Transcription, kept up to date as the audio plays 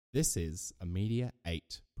This is a Media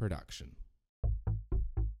 8 production.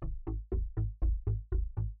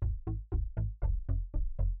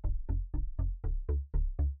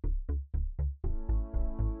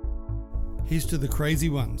 Here's to the crazy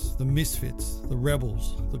ones, the misfits, the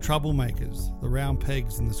rebels, the troublemakers, the round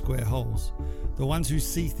pegs in the square holes, the ones who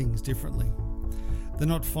see things differently. They're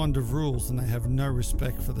not fond of rules and they have no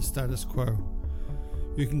respect for the status quo.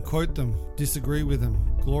 You can quote them, disagree with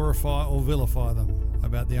them, glorify or vilify them.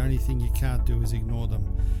 About the only thing you can't do is ignore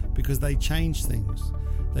them, because they change things.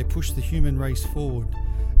 They push the human race forward,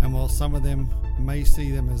 and while some of them may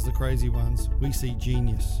see them as the crazy ones, we see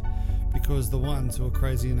genius, because the ones who are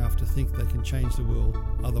crazy enough to think they can change the world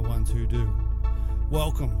are the ones who do.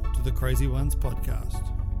 Welcome to the Crazy Ones podcast.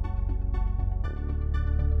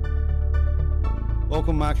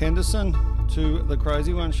 Welcome, Mark Henderson, to the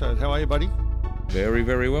Crazy Ones show. How are you, buddy? Very,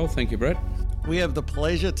 very well. Thank you, Brett. We have the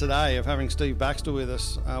pleasure today of having Steve Baxter with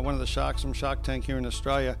us, one of the sharks from Shark Tank here in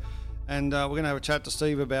Australia. And we're going to have a chat to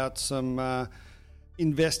Steve about some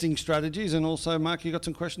investing strategies. And also, Mark, you got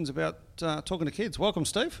some questions about talking to kids. Welcome,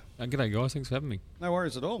 Steve. G'day, guys. Thanks for having me. No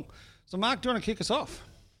worries at all. So, Mark, do you want to kick us off?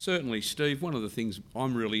 Certainly, Steve. One of the things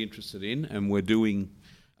I'm really interested in, and we're doing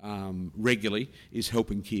regularly, is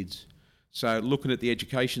helping kids. So looking at the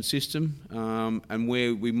education system and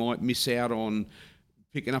where we might miss out on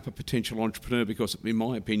picking up a potential entrepreneur, because in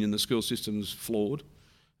my opinion the school system is flawed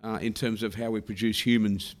in terms of how we produce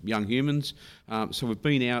humans, young humans. So we've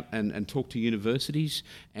been out and talked to universities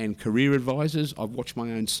and career advisors. I've watched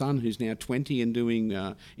my own son, who's now 20 and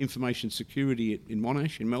doing information security in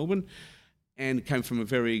Monash in Melbourne, and came from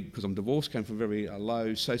because I'm divorced, came from a very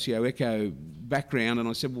low socio-eco background. And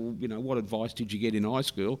I said, well, you know, what advice did you get in high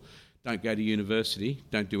school? Don't go to university,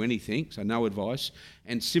 don't do anything, so no advice.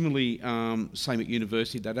 And similarly, same at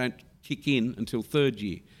university, they don't kick in until third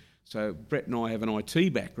year. So Brett and I have an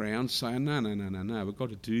IT background, saying, no, we've got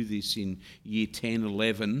to do this in year 10,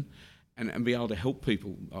 11, and be able to help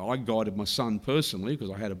people. I guided my son personally because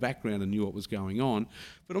I had a background and knew what was going on.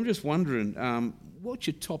 But I'm just wondering, what's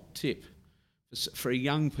your top tip for a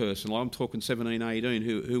young person, like I'm talking 17, 18,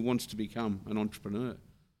 who wants to become an entrepreneur?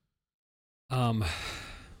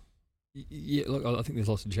 Yeah, look, I think there's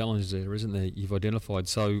lots of challenges there, isn't there? You've identified.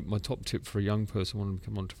 So my top tip for a young person wanting to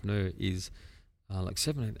become an entrepreneur is like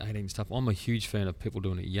 17, 18 stuff. I'm a huge fan of people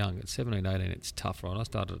doing it young. At 17, 18, it's tough, right? I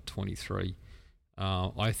started at 23.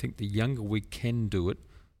 I think the younger we can do it,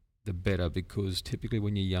 the better, because typically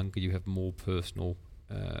when you're younger, you have more personal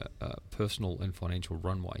and financial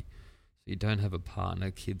runway. So you don't have a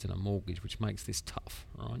partner, kids, and a mortgage, which makes this tough,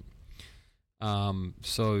 right?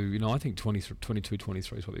 So, you know, I think 22, 23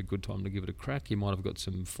 is probably a good time to give it a crack. You might have got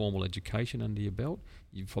some formal education under your belt.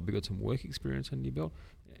 You've probably got some work experience under your belt.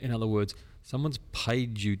 In other words, someone's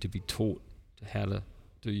paid you to be taught how to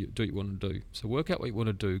do what you want to do. So work out what you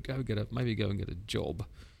want to do. Maybe go and get a job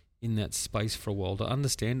in that space for a while to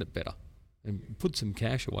understand it better, and put some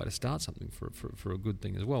cash away to start something for a good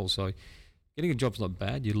thing as well. So getting a job's not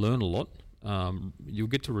bad. You learn a lot. You'll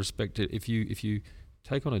get to respect it if you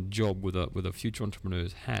take on a job with a future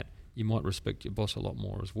entrepreneur's hat. You might respect your boss a lot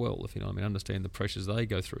more as well, if you know what I mean. Understand the pressures they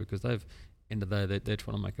go through, because end of the day they're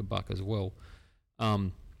trying to make a buck as well.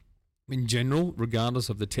 In general, regardless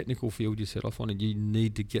of the technical field you set off on, you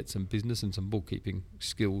need to get some business and some bookkeeping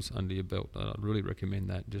skills under your belt. I'd really recommend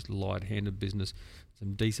that. Just light-handed business,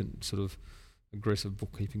 some decent sort of aggressive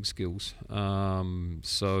bookkeeping skills. Somewhere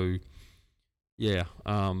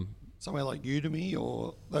like Udemy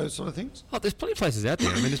or those sort of things? Oh, there's plenty of places out there.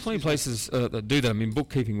 I mean, there's plenty of places that do that. I mean,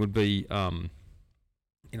 bookkeeping would be,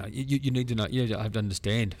 you need to know. You have to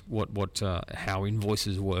understand how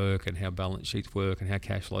invoices work and how balance sheets work and how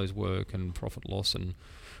cash flows work and profit loss and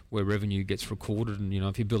where revenue gets recorded. And, you know,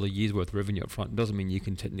 if you bill a year's worth of revenue up front, it doesn't mean you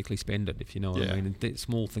can technically spend it, if you know what I mean. And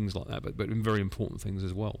small things like that, but very important things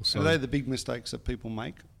as well. So are they the big mistakes that people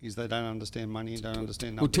make? Is they don't understand money and don't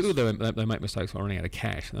understand numbers? Well, typically they make mistakes by running out of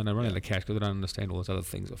cash. And they run out of cash because they don't understand all those other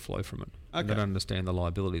things that flow from it. Okay. And they don't understand the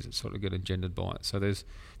liabilities that sort of get engendered by it. So there's,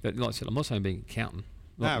 like I said, I'm not saying being an accountant.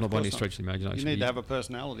 Not by any stretch of the imagination. You need to have a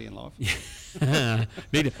personality in life.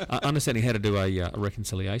 Understanding how to do a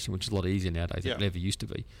reconciliation, which is a lot easier nowadays than it ever used to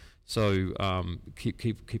be. So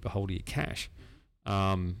keep a hold of your cash.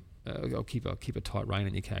 Keep a tight rein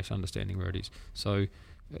on your cash, understanding where it is. So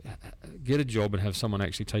get a job and have someone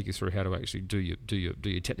actually take you through how to actually do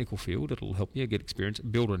your technical field. It'll help you get experience.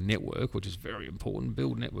 Build a network, which is very important.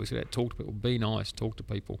 Build networks. Talk to people. Be nice. Talk to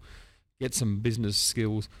people. Get some business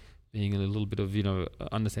skills. Being a little bit of,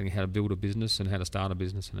 understanding how to build a business and how to start a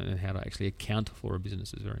business and how to actually account for a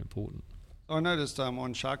business is very important. I noticed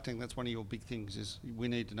on Shark Tank, that's one of your big things is we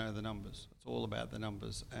need to know the numbers. It's all about the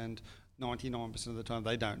numbers. And 99% of the time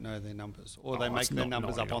they don't know their numbers, or they make their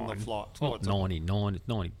numbers 99. Up on the fly. It's not 99, it's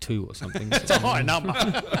 92 or something. It's a high number.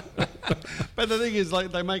 But the thing is,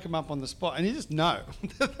 like, they make them up on the spot, and you just know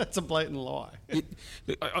that's a blatant lie.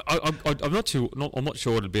 I'm not sure. I'm not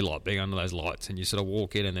sure it'd be like being under those lights, and you sort of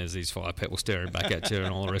walk in, and there's these 5 people staring back at you,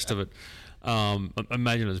 and all the rest of it. I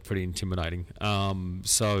imagine it's pretty intimidating.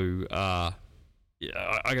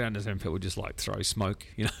 Yeah, I can understand people just like throw smoke,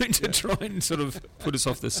 to try and sort of put us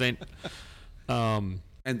off the scent. And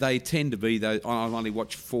they tend to be those. I've only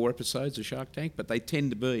watched 4 episodes of Shark Tank, but they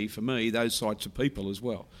tend to be, for me, those types of people as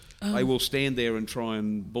well. They will stand there and try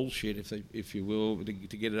and bullshit, if you will, to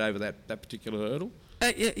get it over that particular hurdle.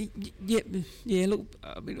 Yeah. Look,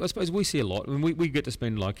 I mean, I suppose we see a lot. I mean, we get to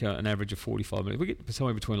spend like an average of 45 minutes. We get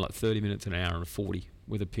somewhere between like 30 minutes an hour and 40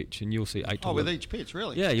 with a pitch, and you'll see 8 to 11. Oh, with each pitch,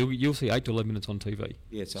 really? Yeah, you'll see 8 to 11 minutes on TV.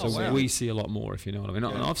 Yeah, so we see a lot more, if you know what I mean.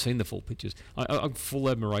 Yeah. I've seen the full pitches. I've full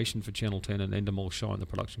admiration for Channel 10 and Endemol Shine, the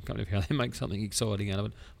production company, of how they make something exciting out of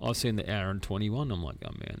it. I've seen the hour and 21. I'm like,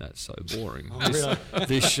 oh man, that's so boring.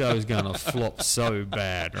 This show's going to flop so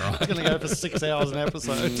bad, right? It's going to go for 6 hours an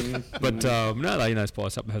episode. But no, they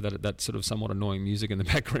spice up and have that sort of somewhat annoying music in the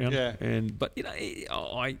background. Yeah. But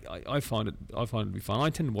I find it to be fun. I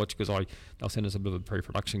tend to watch because they'll send us a bit of a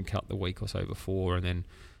pre-production cut the week or so before, and then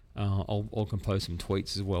I'll compose some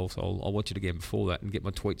tweets as well. So I'll watch it again before that and get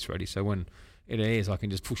my tweets ready. So when it airs, I can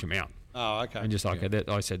just push them out. Oh, okay. And just like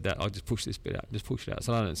I said that, I'll just push this bit out, just push it out.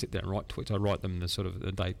 So I don't sit there and write tweets. I write them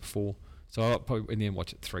the day before. So I'll probably in the end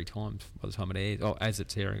watch it 3 times by the time it airs. Oh, as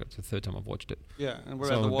it's airing, it's the 3rd time I've watched it. Yeah, and what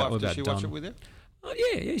about the wife? Does she watch it with you? Oh,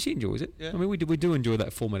 yeah, she enjoys it. Yeah. I mean, we do enjoy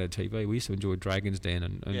that format of TV. We used to enjoy Dragon's Den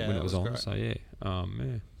and when it was on. Great. So yeah.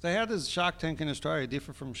 So how does Shark Tank in Australia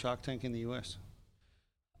differ from Shark Tank in the US?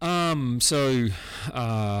 It's a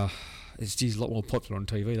lot more popular on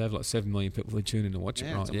TV. They have like 7 million people who tune in to watch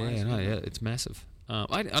it, right? It's amazing, it's massive.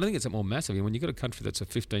 I don't think it's more massive. When you've got a country that's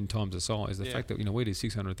 15 times the size, the fact that we do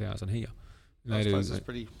 600,000 here. I suppose it's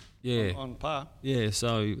pretty on par. Yeah,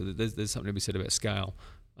 so there's something to be said about scale.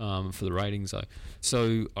 For the ratings, though.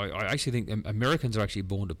 So I actually think Americans are actually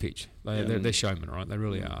born to pitch. They're showmen, right? They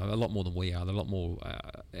really are. A lot more than we are. They're a lot more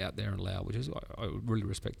out there and loud, which is I really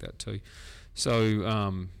respect that too.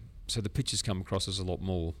 So the pitches come across as a lot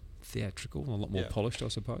more theatrical, a lot more polished, I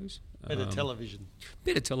suppose. Better television.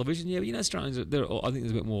 Yeah. But Australians, I think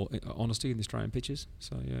there's a bit more honesty in the Australian pitches.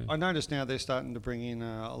 So yeah. I noticed now they're starting to bring in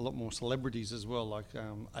a lot more celebrities as well, like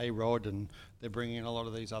A-Rod, and they're bringing in a lot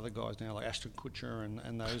of these other guys now, like Ashton Kutcher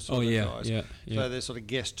and those sort of guys. Yeah. So they're sort of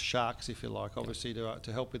guest sharks, if you like, obviously to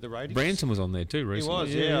help with the ratings. Branson was on there too recently.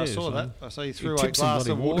 He was, I saw that. I saw he threw a glass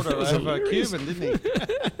of water over Cuban, didn't he?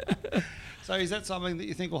 So is that something that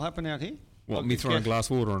you think will happen out here? What, me throwing a glass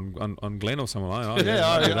of water on Glenn or someone like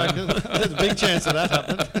that? There's a big chance of that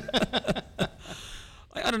happening.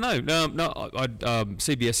 I don't know.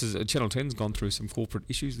 CBS Channel 10's gone through some corporate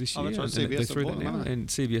issues this year. That's right. CBS through that now, and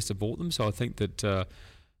CBS have bought them. So I think that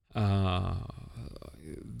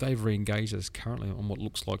they've re-engaged us currently on what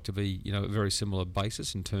looks like to be a very similar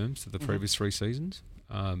basis in terms to the previous 3 seasons.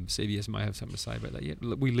 CBS may have something to say about that yet.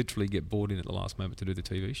 We literally get brought in at the last moment to do the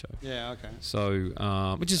TV show. Yeah, okay.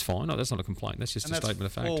 So, which is fine. No, that's not a complaint. That's just a statement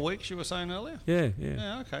of fact. 4 weeks you were saying earlier? Yeah.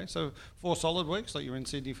 Yeah, okay. So 4 solid weeks, like you're in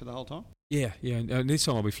Sydney for the whole time? Yeah. And this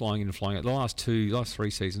time I'll be flying in and flying out. The last 3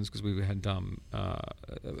 seasons, because we had our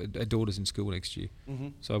daughters in school next year. Mm-hmm.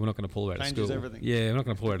 So we're not going to pull her out of school. Everything. Yeah, we're not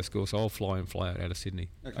going to pull her out of school. So I'll fly in and fly out of Sydney.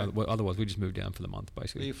 Okay. Otherwise, we just move down for the month,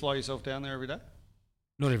 basically. Do you fly yourself down there every day?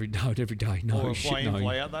 Not every day. No, or fly in,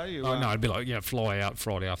 fly out though? No, it'd be like fly out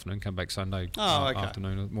Friday afternoon, come back Sunday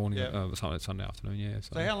afternoon or morning, Sunday afternoon. Yeah.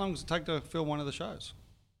 So how long does it take to film one of the shows?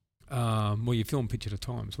 Well, you film pitch at a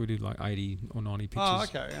time, so we do like 80 or 90 pitches. Oh,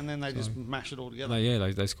 okay, and then they just mash it all together.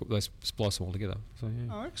 They splice them all together. So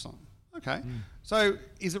yeah. Oh, excellent. Okay, so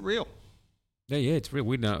is it real? Yeah, it's real.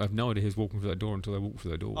 I have no idea who's walking through that door until they walk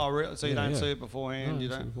through that door. Oh, really? So you don't see it beforehand? No, you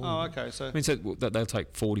don't? Oh, okay. So I mean, so they'll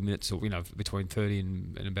take 40 minutes, or between 30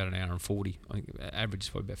 and about an hour and 40. I think average is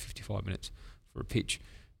probably about 55 minutes for a pitch,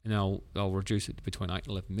 and they'll reduce it to between 8 and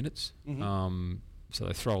 11 minutes. Mm-hmm. So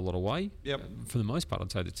they throw a lot away. Yep. For the most part, I'd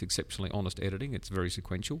say it's exceptionally honest editing. It's very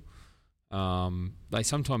sequential. They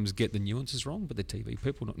sometimes get the nuances wrong, but they're TV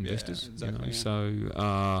people, not investors. Yeah, exactly.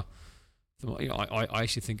 So. I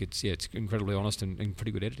actually think it's incredibly honest and pretty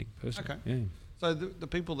good editing, personally. Okay. Yeah. So the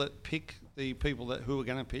people that pick the people who are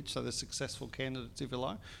going to pitch, so the successful candidates, if you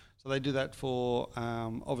like, so they do that for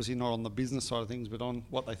obviously not on the business side of things, but on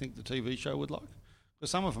what they think the TV show would like. Because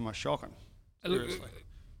some of them are shocking. Seriously.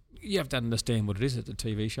 you have to understand what it is. It's a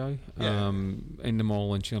TV show.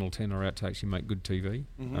 Endemol and Channel 10 are out to actually make good TV.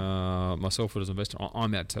 Myself as an investor,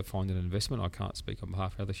 I'm out to find an investment. I can't speak on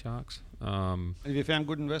behalf of other sharks. Have you found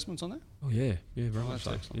good investments on there? Oh yeah, very much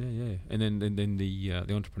so. Yeah. And then the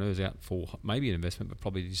entrepreneur's out for maybe an investment, but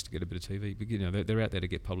probably just to get a bit of TV. But, you know, they're out there to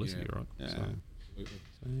get publicity, right? Yeah.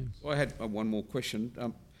 So I had one more question.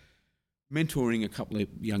 Mentoring a couple of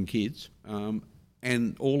young kids,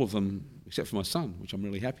 and all of them, except for my son, which I'm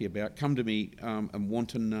really happy about, come to me and want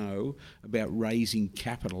to know about raising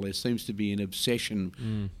capital. There seems to be an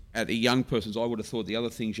obsession at a young person's. I would have thought the other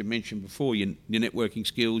things you mentioned before, your networking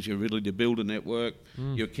skills, your ability to build a network,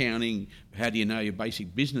 your accounting, how do you know your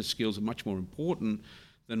basic business skills are much more important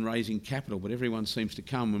than raising capital. But everyone seems to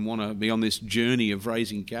come and want to be on this journey of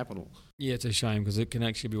raising capital. Yeah, it's a shame because it can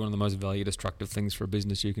actually be one of the most value destructive things for a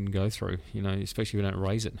business you can go through, you know, especially if you don't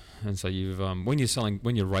raise it. And so you've when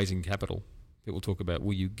you're raising capital, people talk about,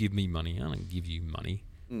 will you give me money? I don't give you money.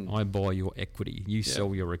 I buy your equity. You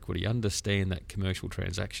sell your equity. Understand that commercial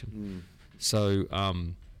transaction. So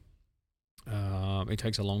it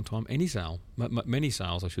takes a long time. Any sale, many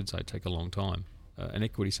sales, I should say, take a long time. An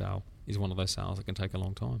equity sale is one of those sales that can take a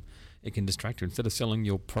long time. It can distract you. Instead of selling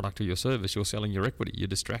your product or your service, you're selling your equity. You're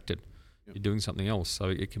distracted. You're doing something else. So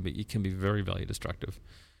it can be very value destructive.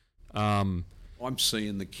 I'm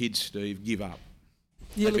seeing the kids, Steve, give up.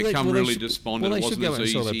 Yeah, they become really despondent. Well, they should go and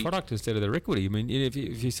sell their product instead of their equity. I mean, if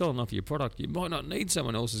you sell enough of your product, you might not need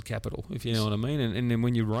someone else's capital, if you know what I mean. And then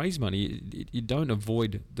when you raise money, you don't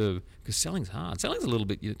avoid because selling's hard. Selling's a little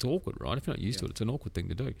bit, it's awkward, right? If you're not used to it, it's an awkward thing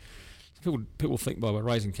to do. People think by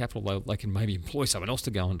raising capital they can maybe employ someone else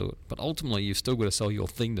to go and do it, but ultimately you've still got to sell your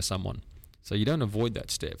thing to someone, so you don't avoid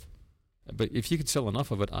that step. But if you could sell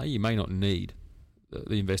enough of it, A, you may not need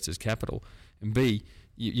the investor's capital, and B,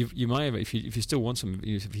 you may have, if you still want some,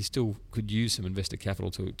 if you still could use some investor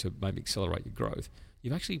capital to maybe accelerate your growth,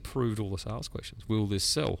 you've actually proved all the sales questions. Will this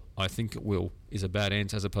sell? I think it will is a bad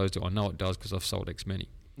answer, as opposed to I know it does because I've sold X many.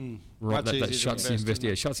 Right, that shuts the investor.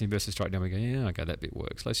 Yeah, shuts the investor straight down. We go, yeah, okay, that bit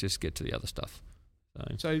works. Let's just get to the other stuff.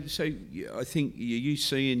 So I think you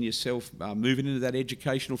seeing yourself moving into that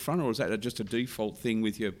educational front, or is that just a default thing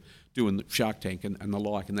with you doing the Shark Tank and the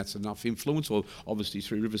like, and that's enough influence? Or obviously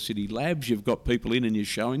through River City Labs, you've got people in and you're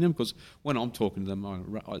showing them. Because when I'm talking to them,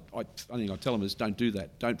 I think I tell them is don't do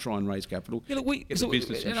that. Don't try and raise capital. Yeah, look, get the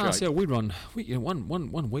business in shape. RCL, we run.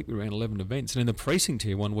 One week we ran 11 events, and in the precinct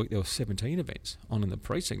here, one week there were 17 events on in the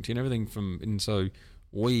precinct, and everything from. And so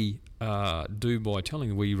we do by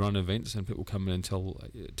telling. We run events, and people come in and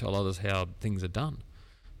tell others how things are done.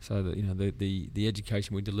 So that, you know, the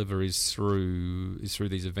education we deliver is through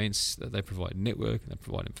these events. That they provide network, and they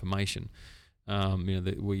provide information.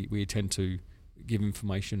 We tend to give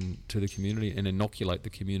information to the community and inoculate the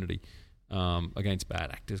community against bad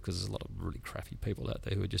actors, because there's a lot of really crappy people out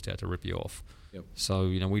there who are just out to rip you off. Yep. So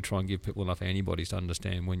we try and give people enough antibodies to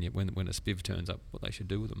understand when a spiv turns up, what they should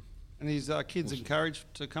do with them. And is kids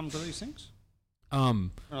encouraged to come to these things? When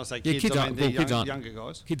I say kids, I mean younger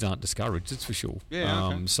guys. Kids aren't discouraged, that's for sure. Yeah,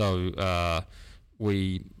 okay. So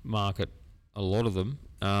we market a lot of them.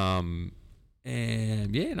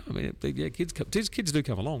 And kids do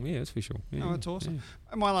come along. Yeah, that's for sure. Yeah, that's awesome. Yeah.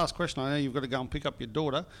 And my last question, I know you've got to go and pick up your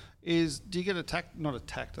daughter, is do you get attacked? Not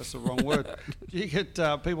attacked, that's the wrong word. Do you get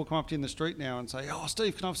people come up to you in the street now and say, "Oh,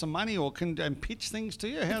 Steve, can I have some money?" or and pitch things to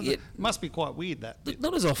you? It must be quite weird that.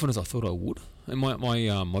 Not as often as I thought I would. And my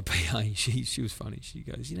PA, she was funny. She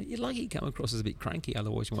goes, you're lucky you come across as a bit cranky,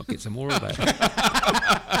 otherwise you might get some more of that.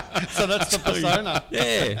 So that's the persona.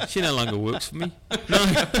 Yeah, she no longer works for me. No.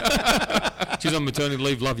 She's on maternity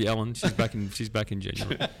leave. Love you, Ellen. She's back in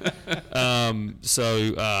January. And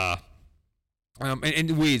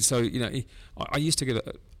weird. So I used to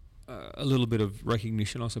get a little bit of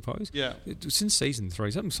recognition, I suppose. Yeah. Since season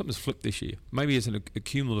 3, something's flipped this year. Maybe it's a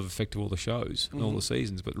cumulative effect of all the shows and all the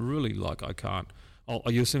seasons, but really, like, I can't.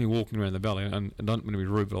 You'll see me walking around the valley, and I don't want to be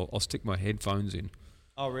rude, but I'll stick my headphones in.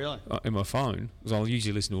 Oh, really? In my phone, because I'll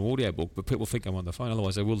usually listen to an audio book, but people think I'm on the phone.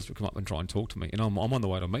 Otherwise, they will come up and try and talk to me, and I'm on the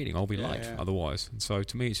way to a meeting. I'll be late otherwise. And so,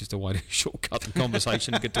 to me, it's just a way to shortcut the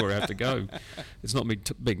conversation and get to where I have to go. It's not me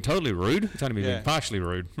being totally rude. It's only me being partially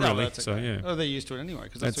rude, really. No, so, yeah. Oh, they're used to it anyway,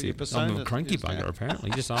 because that's what your persona. I'm a cranky bugger,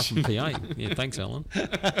 apparently. Just ask from PA. Yeah, thanks, Alan.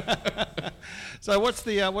 So, what's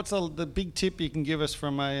the big tip you can give us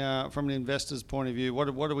from an investor's point of view?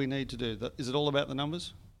 What do we need to do? Is it all about the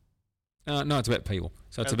numbers? No, it's about people.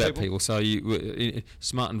 So it's about people. So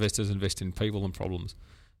smart investors invest in people and problems.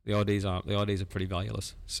 the ideas are pretty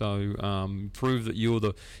valueless. So prove that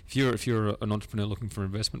if you're an entrepreneur looking for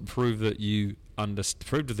investment, prove to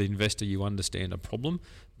the investor you understand a problem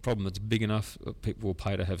that's big enough that people will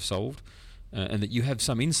pay to have solved, and that you have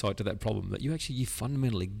some insight to that problem, that you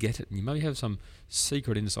fundamentally get it, and you maybe have some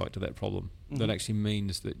secret insight to that problem that actually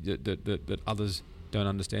means that others don't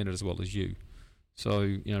understand it as well as you.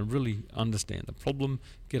 So, really understand the problem,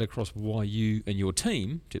 get across why you and your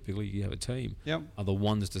team, typically you have a team, are the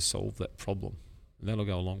ones to solve that problem. And that'll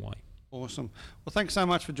go a long way. Awesome. Well, thanks so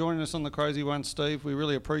much for joining us on the Crazy Ones, Steve. We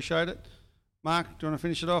really appreciate it. Mark, do you want to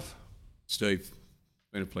finish it off? Steve,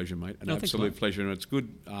 been a pleasure, mate. An absolute pleasure. And it's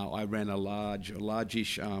good. I ran a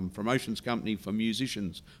large-ish promotions company for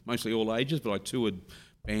musicians, mostly all ages, but I toured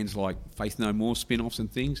bands like Faith No More, spin-offs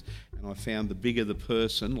and things, and I found the bigger the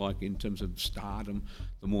person, like in terms of stardom,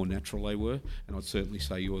 the more natural they were. And I'd certainly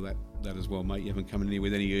say you're that as well, mate. You haven't come in here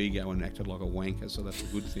with any ego and acted like a wanker, so that's a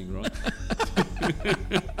good thing, right?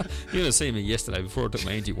 You're going to see me yesterday before I took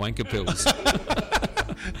my anti-wanker pills.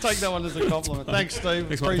 Take that one as a compliment. Thanks, Steve.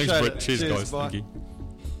 Thanks, Appreciate Brett. it. Cheers, guys. Bye. Thank you.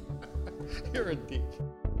 You're a dick.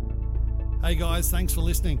 Hey guys, thanks for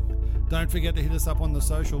listening. Don't forget to hit us up on the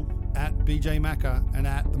social @BJ Macca and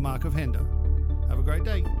 @The Mark of Hender. Have a great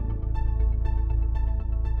day.